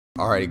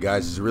Alrighty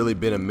guys, it's really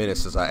been a minute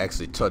since I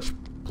actually touched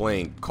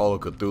playing Call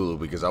of Cthulhu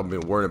because I've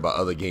been worrying about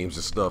other games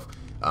and stuff.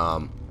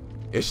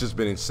 It's just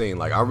been insane.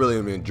 Like, I really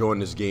am enjoying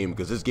this game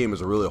because this game is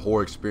a really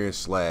horror experience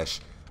slash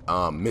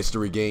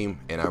mystery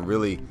game, and I'm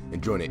really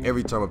enjoying it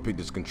every time I pick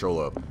this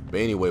controller up. But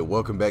anyway,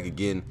 welcome back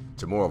again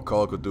to more of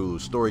Call of Cthulhu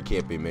story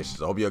campaign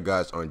missions. I hope you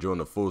guys are enjoying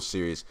the full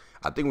series.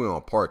 I think we're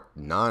on part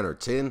 9 or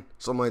 10,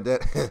 something like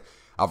that.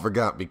 I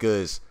forgot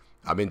because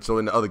I've been so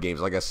into other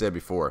games, like I said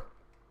before.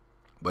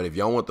 But if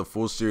y'all want the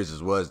full series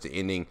as well as the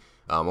ending,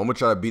 I'm going to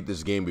try to beat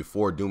this game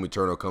before Doom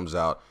Eternal comes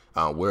out.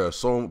 We're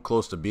so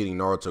close to beating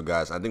Naruto,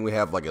 guys. I think we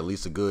have like at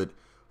least a good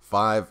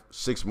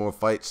 5-6 more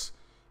fights,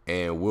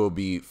 and we'll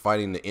be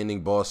fighting the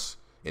ending boss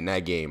in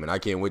that game. And I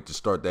can't wait to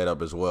start that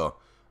up as well.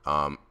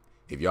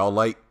 If y'all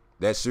like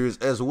that series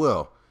as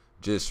well,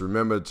 just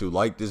remember to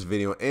like this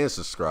video and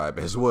subscribe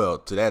as well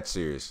to that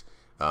series,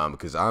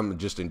 because I'm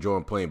just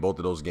enjoying playing both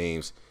of those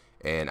games.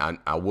 And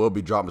I will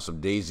be dropping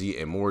some Daisy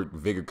and more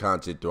Vigor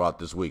content throughout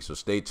this week, so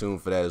stay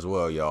tuned for that as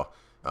well, y'all.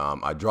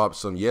 I dropped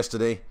some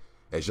yesterday,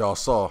 as y'all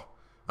saw.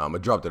 I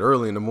dropped it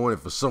early in the morning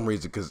for some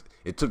reason because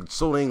it took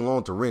so dang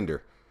long to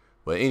render.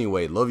 But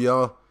anyway, love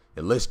y'all,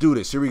 and let's do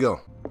this. Here we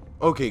go.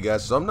 Okay,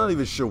 guys, so I'm not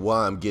even sure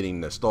why I'm getting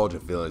nostalgia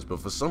feelings, but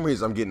for some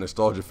reason I'm getting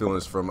nostalgia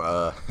feelings from,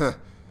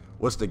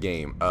 what's the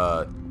game?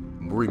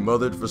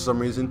 Remothered for some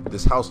reason.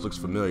 This house looks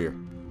familiar,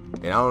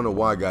 and I don't know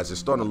why, guys.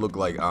 It's starting to look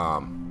like,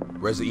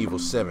 Resident Evil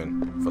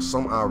 7 for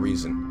some odd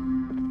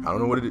reason. I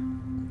don't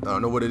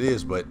know what it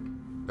is, but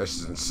that's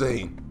just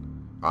insane.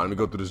 Alright, let me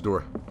go through this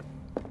door.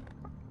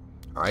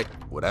 Alright,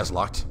 well, that's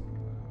locked.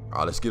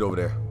 Alright, let's get over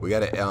there. We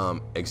gotta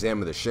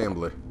examine the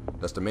Shambler.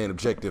 That's the main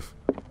objective.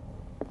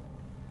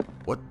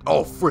 What?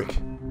 Oh, frick.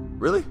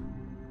 Really?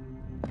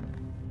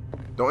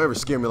 Don't ever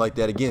scare me like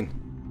that again.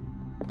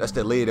 That's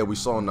that lady that we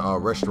saw in the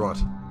restaurant.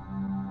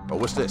 Oh,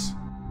 what's this?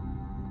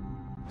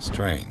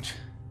 Strange.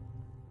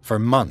 For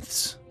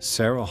months,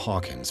 Sarah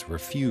Hawkins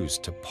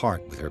refused to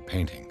part with her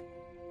painting,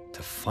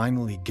 to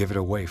finally give it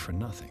away for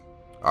nothing.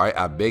 Alright,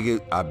 I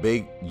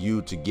beg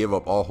you to give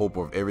up all hope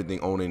of everything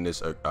owning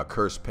this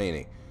accursed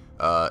painting.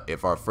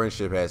 If our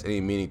friendship has any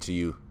meaning to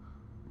you.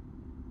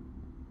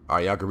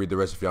 Alright, y'all can read the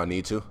rest if y'all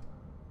need to.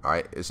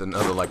 Alright, it's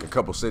another, like, a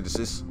couple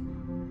sentences.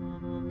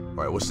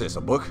 Alright, what's this,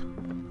 a book?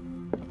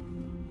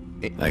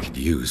 I could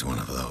use one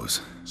of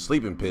those.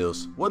 Sleeping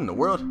pills? What in the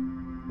world?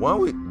 Why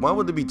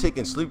would they be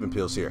taking sleeping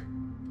pills here?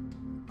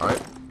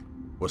 Alright,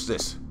 what's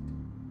this?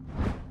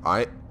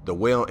 Alright, The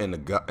Whale and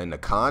the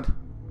Cod?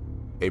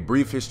 A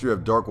Brief History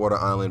of Darkwater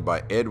Island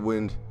by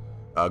Edwin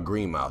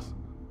Greenmouth.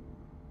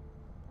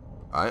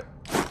 Alright.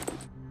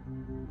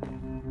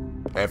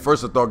 At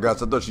first I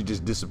thought she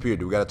just disappeared.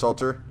 Do we gotta talk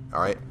to her?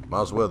 Alright,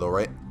 might as well though,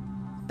 right?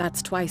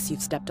 That's twice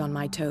you've stepped on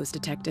my toes,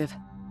 Detective.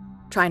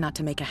 Try not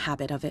to make a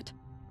habit of it.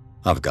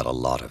 I've got a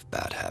lot of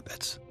bad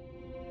habits.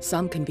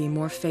 Some can be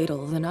more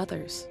fatal than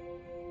others.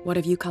 What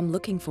have you come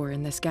looking for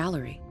in this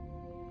gallery?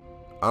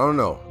 I don't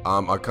know.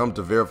 I come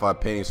to verify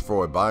paintings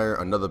for a buyer.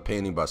 Another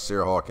painting by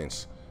Sarah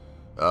Hawkins.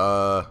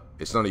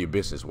 It's none of your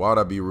business. Why would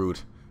I be rude?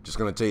 Just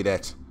gonna tell you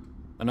that.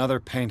 Another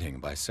painting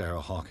by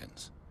Sarah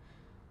Hawkins.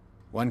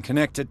 One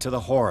connected to the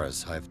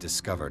horrors I've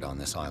discovered on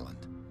this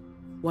island.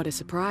 What a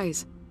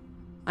surprise.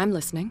 I'm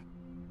listening.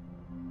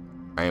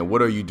 And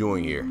what are you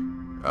doing here?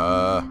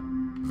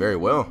 Very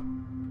well.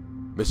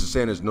 Mr.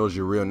 Sanders knows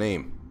your real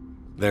name.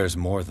 There's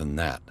more than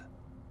that,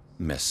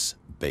 Miss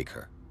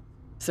Baker.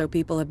 So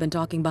people have been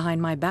talking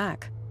behind my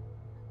back.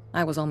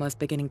 I was almost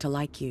beginning to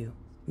like you,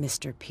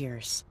 Mr.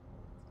 Pierce.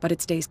 But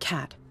it stays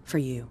cat for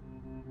you.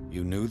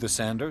 You knew the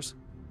Sanders?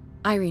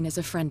 Irene is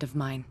a friend of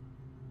mine.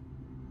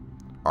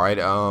 Alright,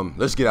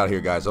 let's get out of here,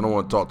 guys. I don't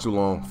want to talk too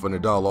long for the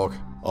dialogue.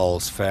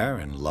 All's fair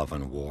in love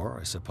and war,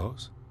 I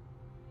suppose.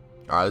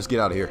 Alright, let's get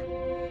out of here.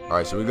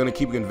 Alright, so we're gonna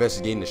keep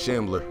investigating the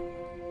Shambler.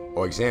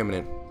 Or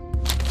examining.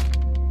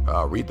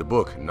 Read the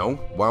book. No?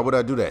 Why would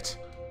I do that?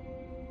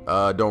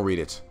 Don't read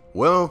it.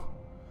 Well,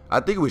 I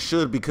think we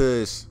should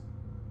because...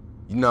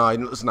 No,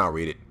 let's not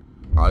read it.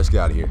 Alright, let's get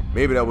out of here.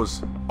 Maybe that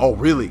was... Oh,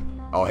 really?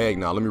 Oh, heck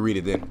no. Let me read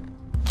it then.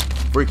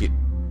 Freak it.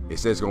 It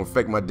says it's gonna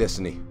affect my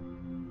destiny.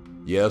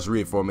 Yeah, let's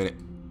read it for a minute.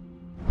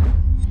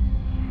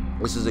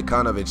 This is a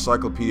kind of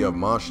encyclopedia of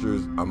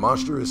monsters,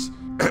 monstrous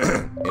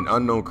and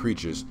unknown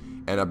creatures,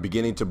 and I'm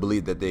beginning to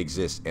believe that they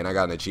exist. And I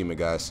got an achievement,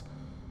 guys.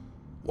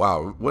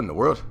 Wow, what in the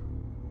world?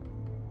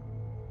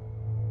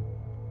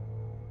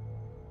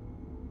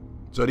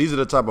 So these are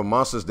the type of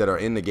monsters that are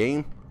in the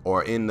game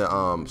or in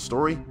the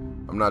story?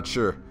 I'm not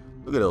sure.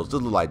 Look at those.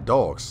 Those look like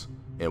dogs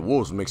and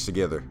wolves mixed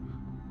together.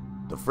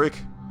 The frick?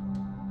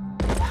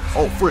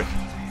 Oh, frick.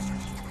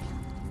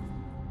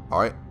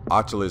 Alright,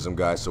 Octulism,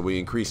 guys, so we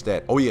increased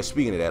that. Oh yeah,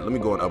 speaking of that, let me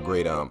go and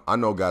upgrade, I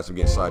know, guys, I'm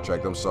getting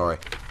sidetracked, I'm sorry.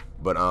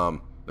 But,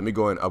 let me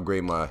go and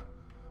upgrade my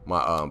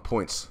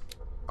points.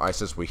 Alright,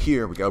 since we're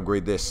here, we can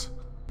upgrade this.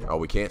 Oh,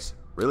 we can't?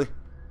 Really?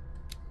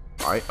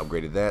 Alright,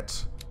 upgraded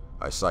that.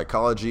 Alright,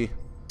 psychology.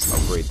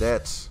 Upgrade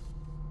that.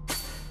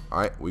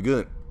 Alright, we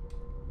good.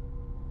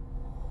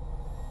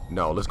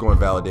 No, let's go and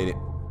validate it.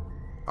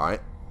 Alright,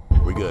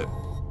 we good.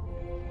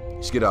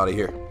 Let's get out of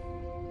here.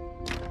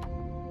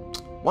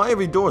 Why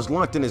every door is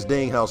locked in this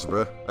dang house,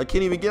 bruh? I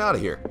can't even get out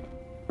of here.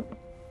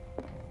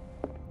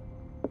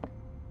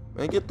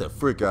 Man, get the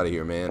frick out of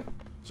here, man.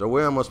 So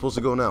where am I supposed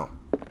to go now?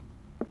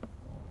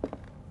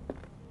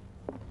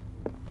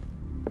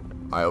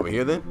 Alright, over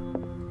here then?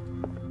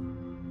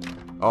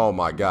 Oh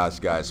my gosh,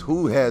 guys.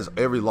 Who has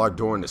every locked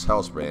door in this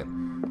house,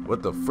 man?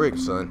 What the frick,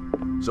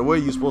 son? So where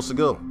are you supposed to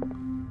go?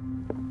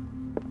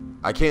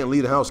 I can't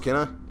leave the house, can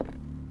I?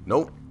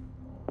 Nope.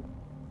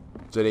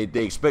 So they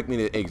expect me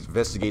to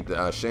investigate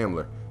the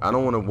Shambler. I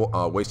don't want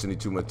to waste any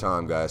too much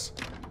time, guys.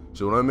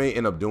 So what I may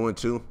end up doing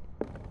too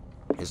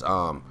is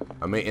I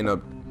may end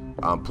up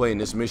playing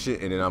this mission,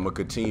 and then I'm gonna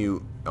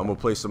continue. I'm gonna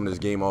play some of this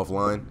game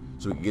offline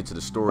so we can get to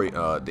the story,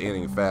 the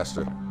ending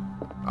faster.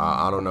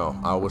 I don't know.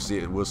 We'll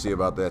see. We'll see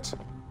about that.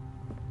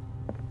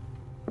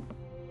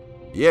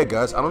 Yeah,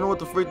 guys. I don't know what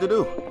the frick to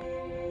do.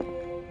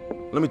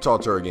 Let me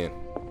talk to her again.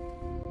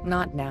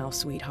 Not now,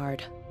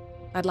 sweetheart.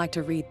 I'd like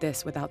to read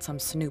this without some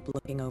snoop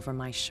looking over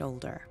my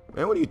shoulder.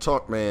 Man, what do you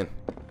talk, man?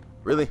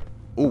 Really?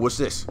 Ooh, what's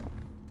this?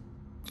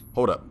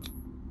 Hold up.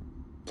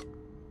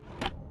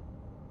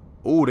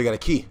 Ooh, they got a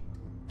key.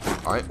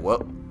 Alright,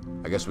 well,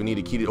 I guess we need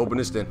a key to open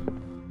this then.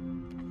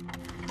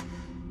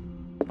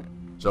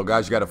 So,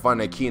 guys, you gotta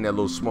find that key in that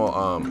little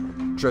small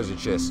treasure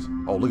chest.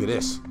 Oh, look at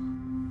this.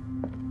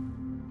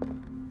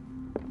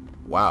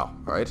 Wow,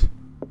 alright.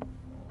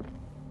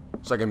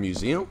 It's like a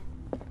museum?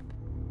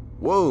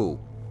 Whoa.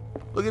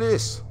 Look at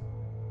this.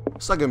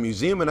 It's like a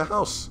museum in a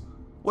house.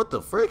 What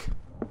the frick?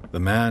 The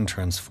man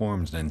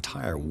transformed an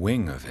entire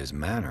wing of his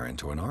manor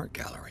into an art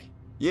gallery.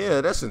 Yeah,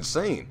 that's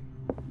insane.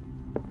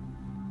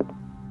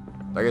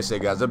 Like I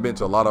said, guys, I've been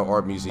to a lot of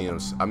art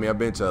museums. I mean, I've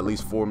been to at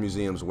least 4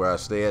 museums where I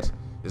stay at.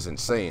 It's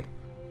insane.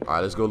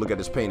 Alright, let's go look at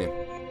this painting.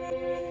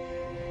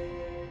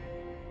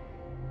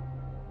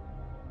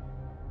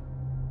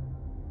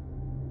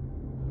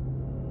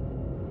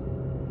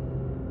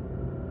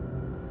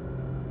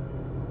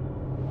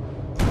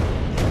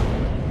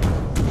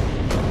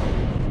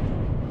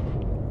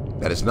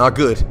 That is not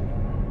good.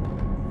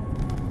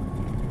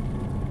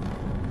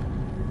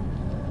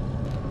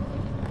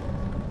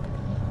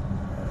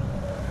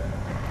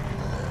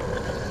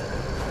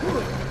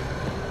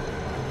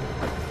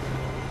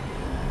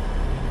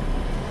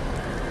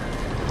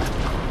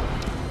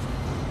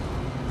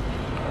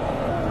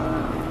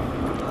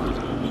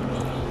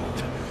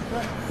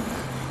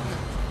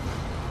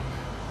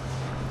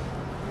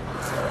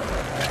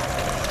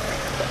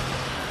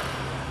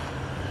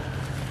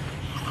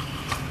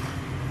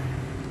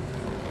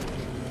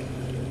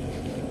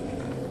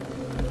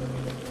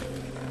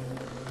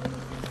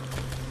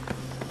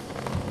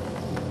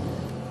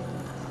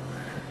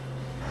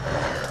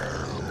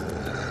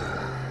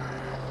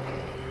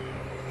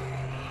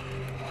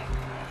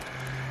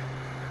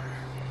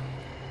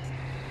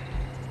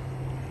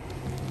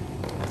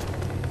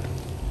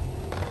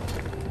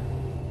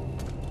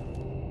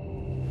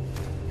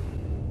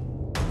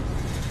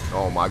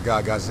 Oh my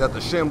god, guys, is that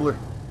the Shambler?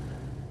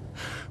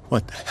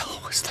 What the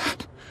hell was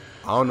that?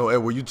 I don't know,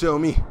 Edward, you tell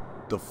me.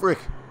 The frick?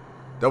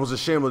 That was the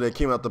Shambler that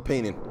came out the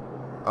painting.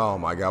 Oh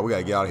my god, we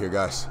gotta get out of here,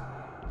 guys.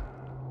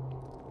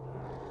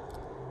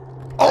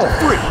 Oh,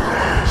 frick!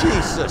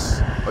 Jesus!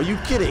 Are you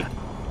kidding?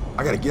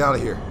 I gotta get out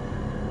of here.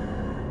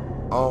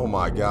 Oh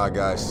my god,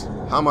 guys.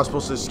 How am I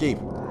supposed to escape?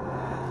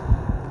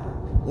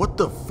 What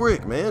the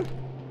frick, man?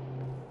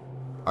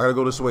 I gotta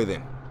go this way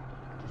then.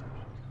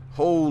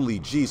 Holy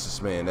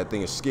Jesus, man. That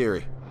thing is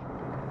scary.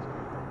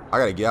 I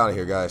gotta get out of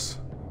here, guys.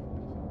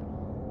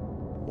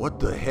 What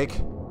the heck?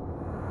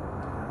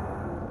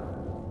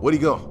 Where'd he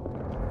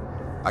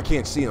go? I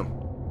can't see him.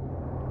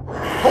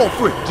 Oh,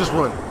 frick. Just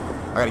run.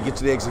 I gotta get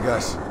to the exit,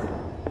 guys.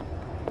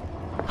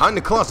 Hide in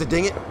the closet,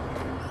 dang it.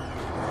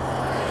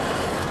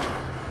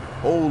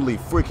 Holy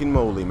freaking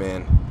moly,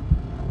 man.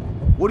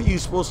 What are you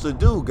supposed to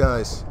do,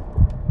 guys?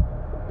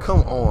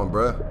 Come on,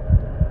 bruh.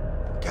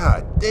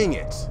 God dang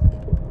it.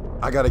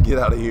 I gotta get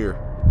out of here.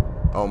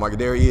 Oh my god,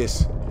 there he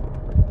is.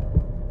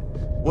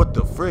 What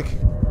the frick?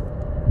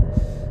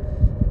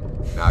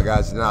 Now,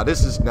 guys,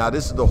 this is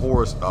the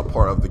horror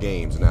part of the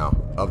games now,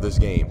 of this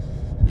game.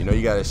 You know,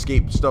 you gotta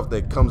escape stuff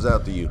that comes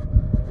out to you.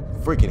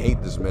 Freaking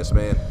hate this mess,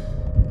 man.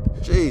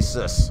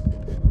 Jesus.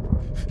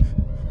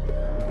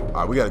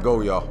 Alright, we gotta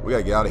go, y'all. We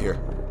gotta get out of here.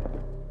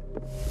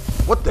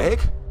 What the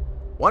heck?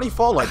 Why'd he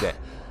fall like that?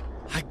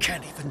 I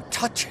can't even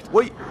touch it.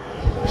 Wait.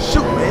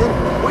 Shoot,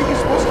 man. Where are you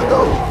supposed to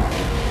go?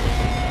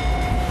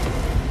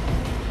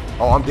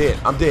 Oh, I'm dead.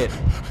 I'm dead.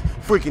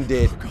 Freaking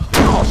dead.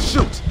 Oh,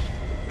 shoot.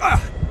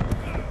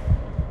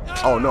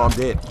 Oh, no, I'm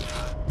dead.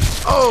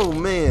 Oh,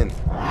 man.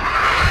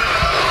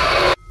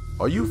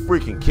 Are you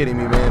freaking kidding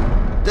me,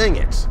 man? Dang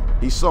it.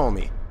 He saw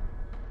me.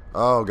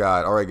 Oh,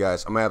 God. All right,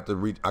 guys. I'm going to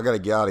have to I got to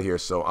get out of here.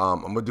 So,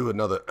 I'm going to do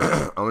another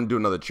I'm going to do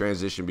another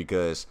transition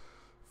because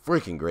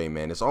freaking great,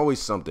 man. It's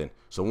always something.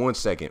 So, 1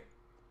 second.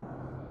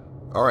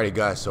 Alrighty,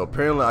 guys. So,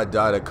 apparently I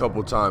died a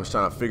couple times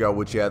trying to figure out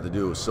what you had to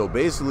do. So,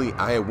 basically,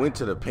 I had went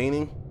to the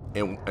painting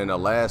and the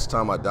last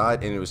time I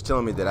died, and it was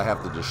telling me that I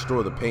have to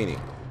destroy the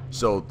painting.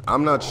 So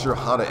I'm not sure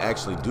how to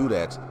actually do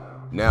that.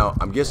 Now,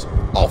 I'm guessing...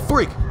 Oh,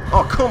 freak!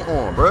 Oh, come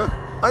on, bruh.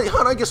 How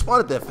did I get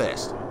spotted that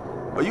fast?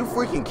 Are you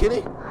freaking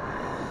kidding?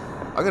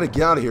 I gotta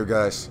get out of here,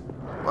 guys.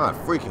 My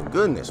freaking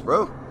goodness,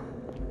 bro.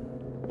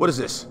 What is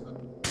this?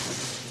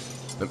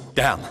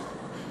 Down.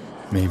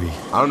 Maybe.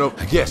 I don't know.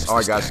 Yes. All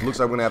right, guys. Dagger. Looks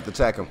like we're gonna have to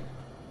attack him.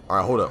 All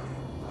right, hold up.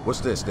 What's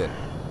this then?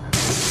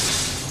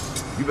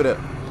 You better.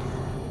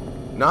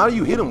 Now, how do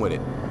you hit him with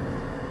it?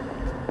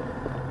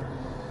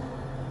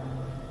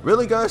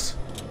 Really, guys?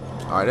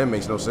 All right, that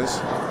makes no sense.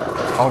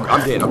 Oh,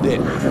 I'm dead. I'm dead.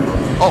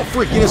 Oh,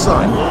 freak! Get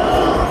inside.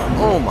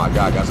 Oh my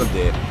God, guys, I'm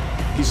dead.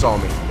 He saw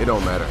me. It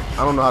don't matter.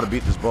 I don't know how to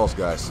beat this boss,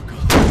 guys.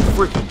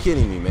 You're freaking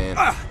kidding me, man.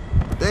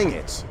 Dang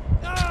it.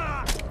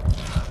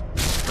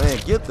 Man,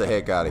 get the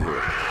heck out of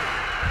here.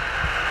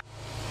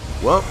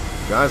 Well,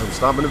 guys, I'm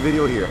stopping the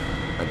video here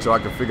until I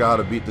can figure out how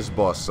to beat this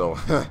boss. So,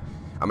 I'm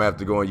gonna have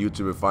to go on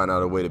YouTube and find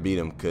out a way to beat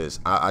him because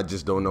I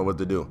just don't know what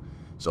to do.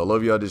 So, I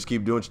love y'all. Just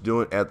keep doing what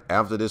you're doing.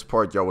 After this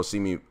part, y'all will see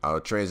me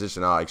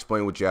transition. I'll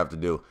explain what you have to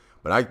do.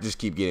 But I just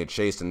keep getting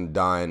chased and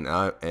dying.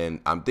 And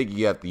I'm thinking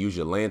you have to use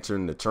your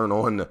lantern to turn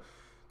on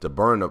to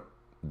burn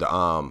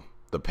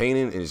the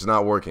painting, and it's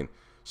not working.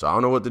 So, I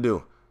don't know what to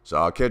do. So,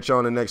 I'll catch y'all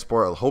in the next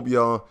part. I hope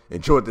y'all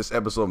enjoyed this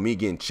episode of me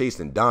getting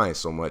chased and dying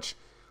so much.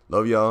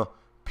 Love y'all.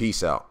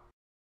 Peace out.